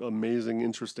most amazing,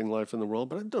 interesting life in the world,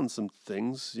 but I've done some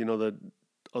things, that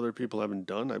other people haven't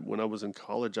done. When I was in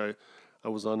college, I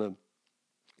was on a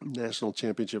national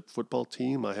championship football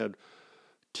team. I had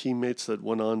teammates that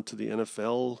went on to the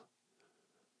NFL.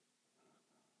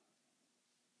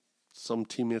 Some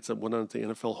teammates that went on to the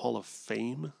NFL Hall of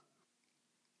Fame.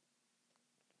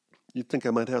 You'd think I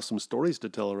might have some stories to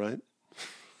tell, right?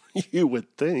 You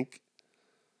would think.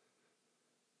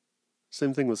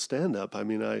 Same thing with stand-up. I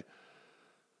mean,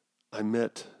 I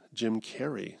met Jim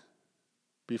Carrey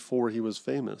before he was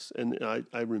famous. And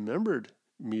I remembered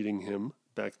meeting him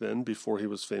back then before he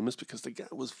was famous because the guy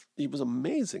was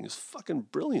amazing. He's fucking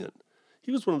brilliant.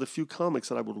 He was one of the few comics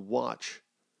that I would watch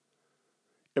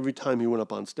every time he went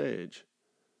up on stage.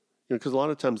 Because a lot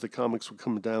of times the comics would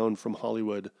come down from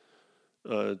Hollywood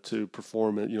to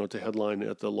perform, to headline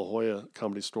at the La Jolla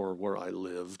Comedy Store where I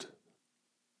lived.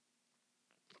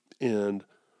 And,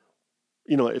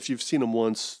 if you've seen them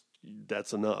once,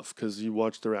 that's enough because you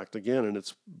watch their act again and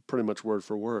it's pretty much word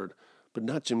for word. But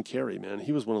not Jim Carrey, man.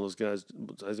 He was one of those guys.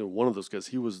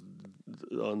 He was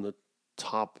on the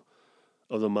top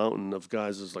of the mountain of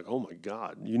guys. It's like, oh my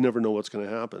God, you never know what's going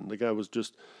to happen. The guy was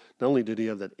just, not only did he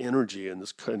have that energy and the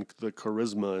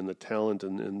charisma and the talent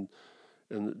and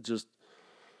just,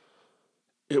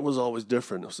 it was always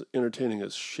different. It was entertaining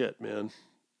as shit, man.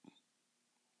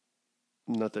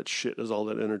 Not that shit is all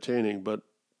that entertaining, but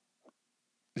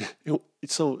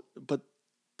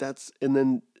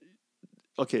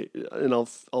okay, and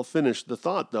I'll finish the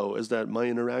thought though, is that my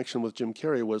interaction with Jim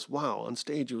Carrey was, wow, on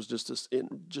stage he was just this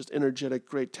just energetic,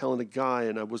 great, talented guy,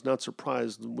 and I was not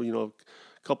surprised,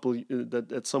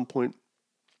 that at some point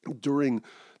during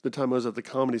the time I was at the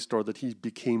Comedy Store that he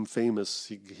became famous.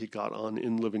 He got on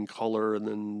In Living Color, and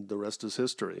then the rest is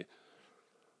history.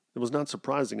 It was not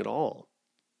surprising at all.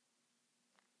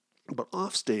 But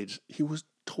off stage, he was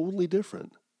totally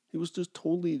different. He was just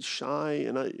totally shy,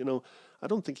 and I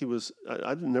don't think he was.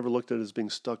 I never looked at it as being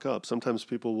stuck up. Sometimes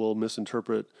people will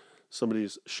misinterpret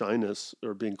somebody's shyness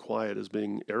or being quiet as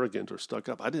being arrogant or stuck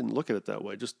up. I didn't look at it that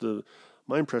way.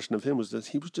 My impression of him was that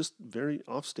he was just very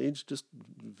off stage,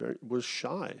 was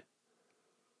shy.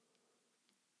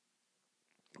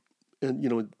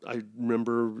 And I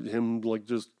remember him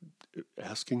just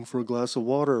asking for a glass of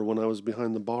water when I was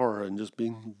behind the bar and just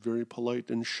being very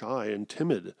polite and shy and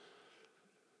timid.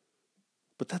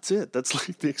 But that's it. That's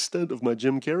the extent of my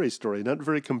Jim Carrey story. Not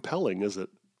very compelling, is it?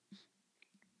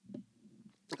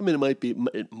 I mean,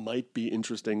 it might be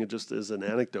interesting just as an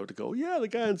anecdote to go, yeah, the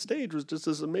guy on stage was just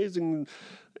this amazing,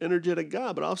 energetic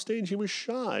guy, but off stage he was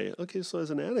shy. Okay, so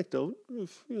as an anecdote,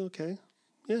 okay,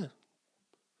 yeah.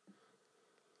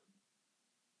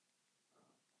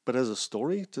 But as a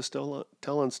story to still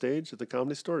tell on stage at the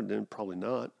Comedy Store, then probably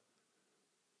not.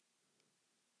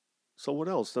 So what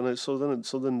else? So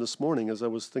then this morning, as I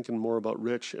was thinking more about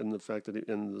Rich and the fact that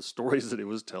and the stories that he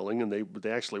was telling, and they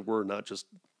actually were not just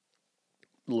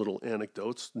little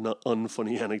anecdotes, not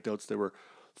unfunny anecdotes. They were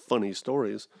funny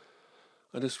stories.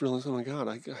 I just realized, oh my God,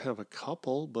 I have a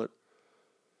couple, but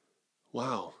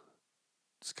wow,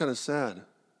 it's kind of sad.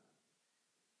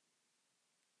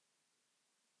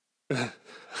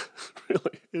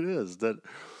 Really, it is that,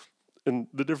 and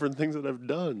the different things that I've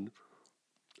done,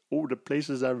 the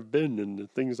places I've been, and the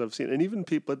things I've seen, and even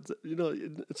people.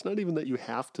 It's not even that you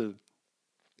have to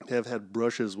have had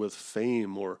brushes with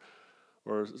fame or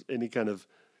any kind of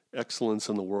excellence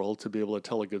in the world to be able to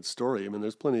tell a good story. I mean,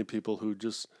 there's plenty of people who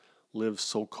just live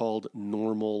so-called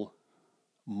normal,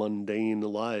 mundane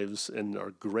lives and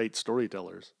are great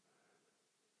storytellers.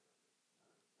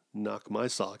 Knock my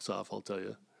socks off, I'll tell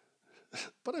you.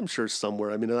 But I'm sure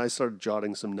somewhere. I mean, I started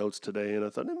jotting some notes today, and I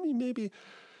thought, maybe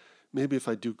if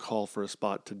I do call for a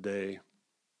spot today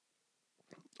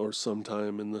or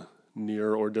sometime in the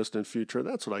near or distant future,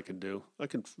 that's what I can do. I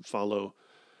can follow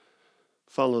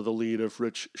the lead of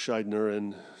Rich Scheidner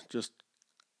and just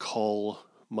cull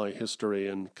my history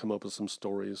and come up with some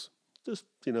stories. Just,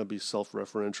 be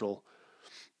self-referential.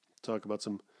 Talk about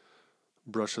some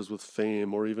brushes with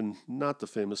fame, or even not the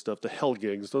famous stuff. The hell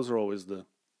gigs, those are always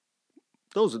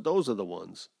those are the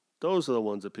ones. Those are the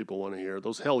ones that people want to hear.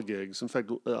 Those hell gigs. In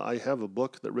fact, I have a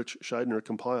book that Rich Scheidner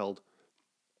compiled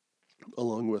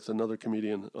along with another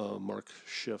comedian, Mark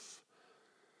Schiff.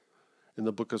 And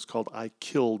the book is called I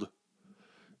Killed.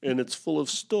 And it's full of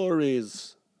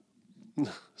stories.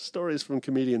 Stories from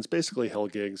comedians, basically hell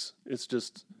gigs. It's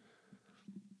just,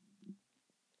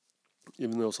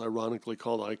 even though it's ironically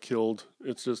called I Killed,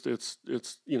 it's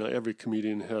every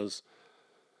comedian has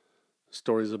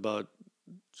stories about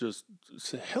just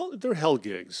they're hell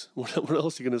gigs. What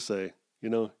else are you going to say?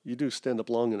 You do stand up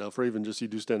long enough, or even just you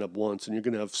do stand up once, and you're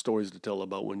going to have stories to tell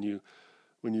about when you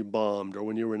bombed or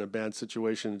when you were in a bad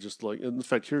situation. Just like, in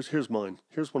fact, here's mine.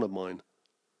 Here's one of mine.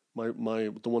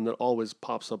 The one that always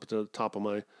pops up at the top of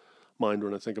my mind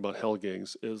when I think about hell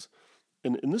gigs is,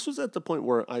 and this was at the point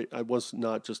where I was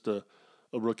not just a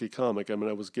rookie comic. I mean,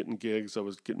 I was getting gigs, I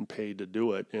was getting paid to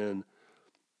do it, and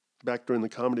back during the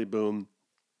comedy boom,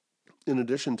 in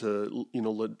addition to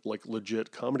like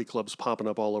legit comedy clubs popping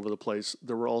up all over the place,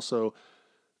 there were also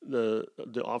the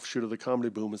offshoot of the comedy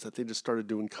boom is that they just started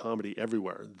doing comedy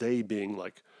everywhere. They being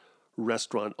like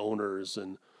restaurant owners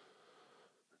and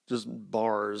just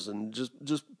bars and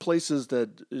just places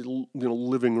that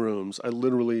living rooms. I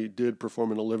literally did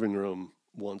perform in a living room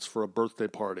once for a birthday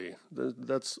party.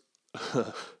 That's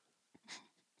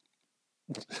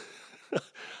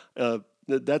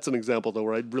that's an example though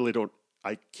where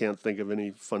I can't think of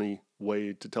any funny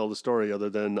way to tell the story other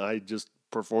than I just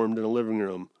performed in a living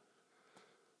room.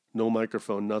 No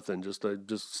microphone, nothing. Just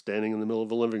standing in the middle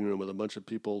of a living room with a bunch of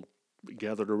people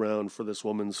gathered around for this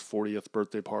woman's 40th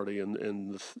birthday party, and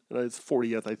it's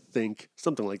 40th, I think,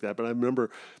 something like that. But I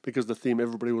remember because the theme,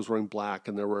 everybody was wearing black,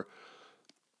 and there were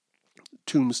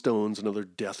tombstones and other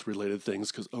death-related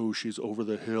things because, she's over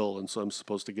the hill, and so I'm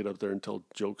supposed to get up there and tell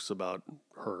jokes about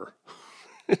her.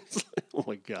 It's like, oh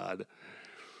my God.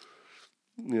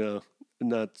 Yeah,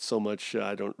 not so much.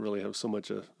 I don't really have so much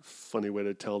a funny way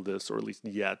to tell this, or at least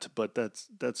yet. But that's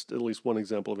at least one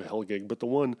example of a hell gig. But the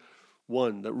one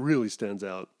that really stands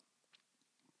out,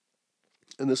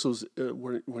 and this was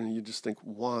when you just think,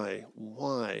 why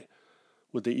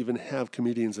would they even have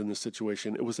comedians in this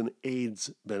situation? It was an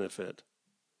AIDS benefit.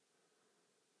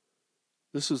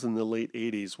 This was in the late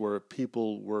 80s where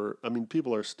people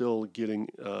are still getting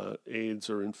AIDS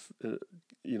or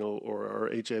are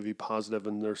HIV positive,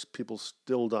 and there's people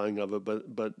still dying of it,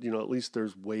 but at least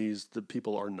there's ways that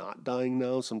people are not dying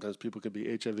now. Sometimes people could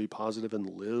be HIV positive and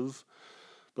live.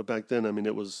 But back then, I mean,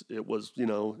 it was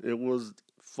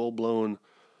full blown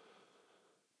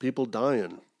people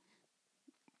dying.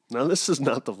 Now, this is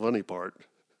not the funny part.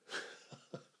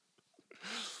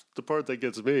 The part that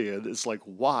gets me, and it's like,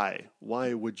 why?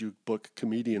 Why would you book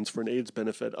comedians for an AIDS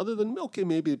benefit? Other than, okay,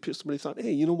 maybe somebody thought,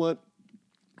 hey, you know what?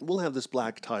 We'll have this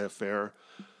black tie affair.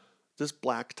 This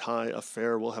black tie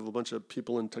affair, we'll have a bunch of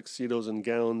people in tuxedos and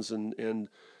gowns, and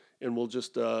we'll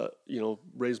just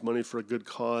raise money for a good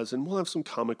cause, and we'll have some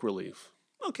comic relief.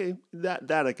 Okay, that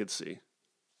I could see.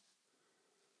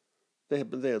 They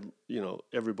had,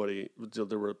 everybody.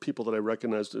 There were people that I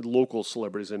recognized, local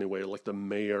celebrities anyway, like the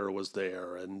mayor was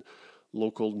there, and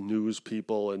local news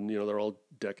people, and they're all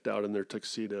decked out in their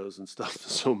tuxedos and stuff.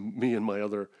 So me and my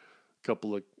other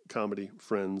couple of comedy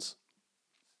friends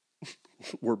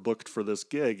were booked for this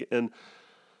gig, and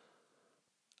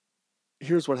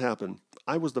here's what happened.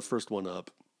 I was the first one up,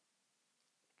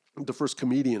 the first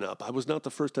comedian up. I was not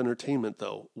the first entertainment,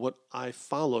 though. What I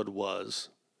followed was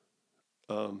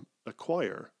a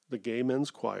choir, the Gay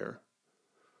Men's Choir,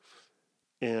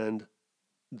 and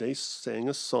they sang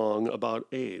a song about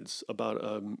AIDS,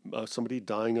 about somebody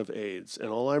dying of AIDS. And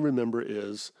all I remember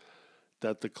is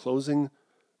that the closing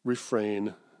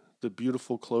refrain, the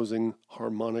beautiful closing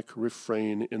harmonic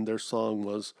refrain in their song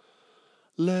was,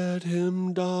 "Let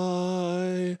him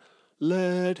die,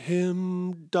 let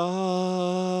him die."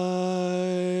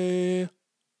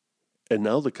 And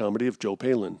now the comedy of Joe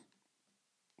Palin.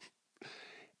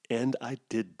 And I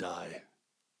did die.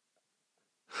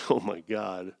 Oh my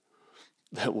God.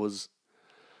 That was,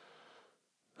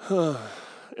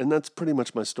 and that's pretty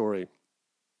much my story.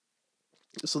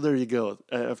 So there you go.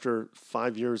 After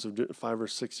 5 or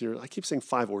 6 years, I keep saying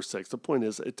 5 or 6. The point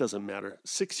is, it doesn't matter.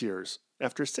 6 years.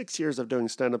 After 6 years of doing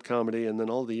stand-up comedy, and then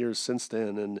all the years since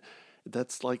then, and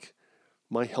that's like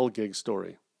my hell gig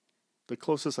story. The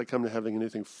closest I come to having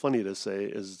anything funny to say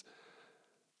is,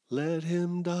 "Let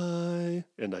him die,"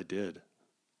 and I did.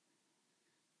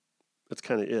 That's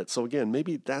kind of it. So again,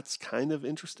 maybe that's kind of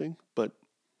interesting, but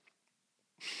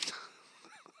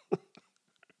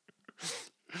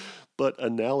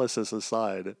analysis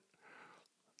aside,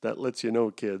 that lets you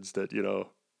know, kids, that,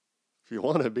 if you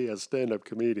want to be a stand-up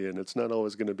comedian, it's not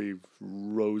always going to be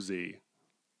rosy.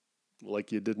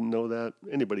 Like you didn't know that?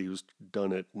 Anybody who's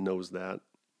done it knows that.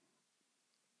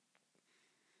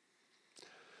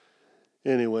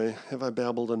 Anyway, have I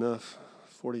babbled enough?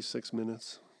 46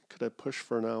 minutes. Could I push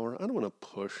for an hour? I don't want to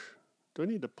push. Do I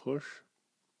need to push?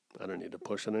 I don't need to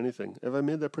push on anything. Have I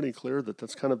made that pretty clear that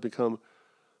that's kind of become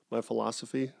my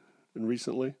philosophy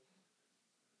recently?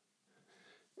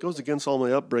 Goes against all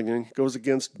my upbringing. Goes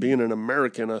against being an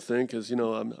American, I think, is, this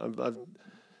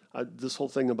whole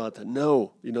thing about that,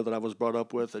 that I was brought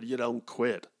up with, that you don't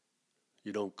quit.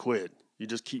 You don't quit. You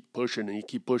just keep pushing and you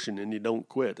keep pushing and you don't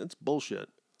quit. It's bullshit.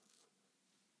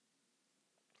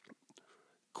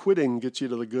 Quitting gets you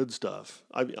to the good stuff.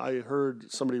 I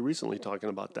heard somebody recently talking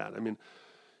about that. I mean,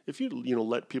 if you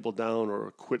let people down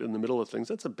or quit in the middle of things,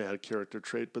 that's a bad character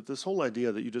trait. But this whole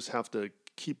idea that you just have to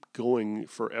keep going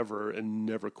forever and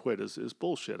never quit is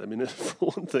bullshit. I mean,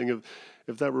 for one thing,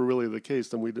 if that were really the case,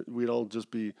 then we'd all just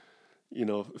be,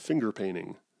 finger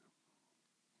painting.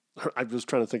 I was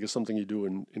trying to think of something you do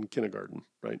in kindergarten,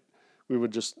 right? We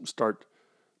would just start,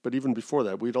 but even before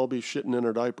that, we'd all be shitting in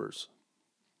our diapers.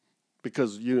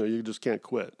 Because, you just can't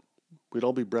quit. We'd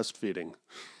all be breastfeeding.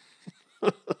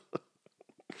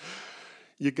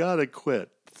 You gotta quit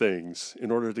things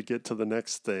in order to get to the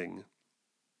next thing.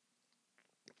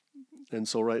 And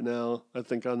so right now, I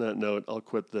think on that note, I'll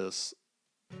quit this.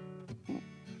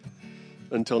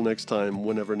 Until next time,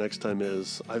 whenever next time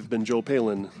is, I've been Joe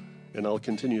Palin, and I'll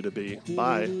continue to be.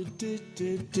 Bye.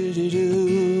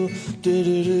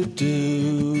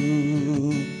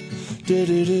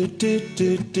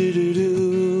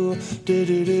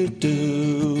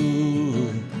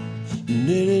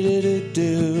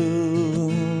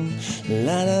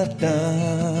 La da da.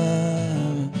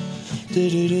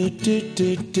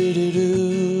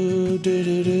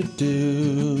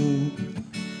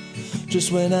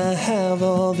 Just when I have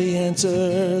all the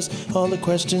answers, all the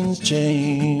questions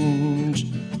change.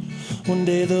 One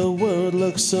day the world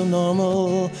looks so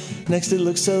normal, next it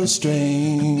looks so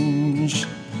strange.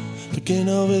 Looking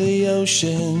over the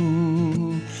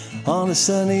ocean on a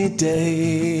sunny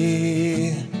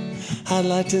day. I'd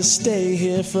like to stay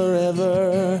here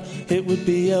forever, it would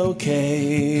be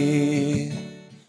okay.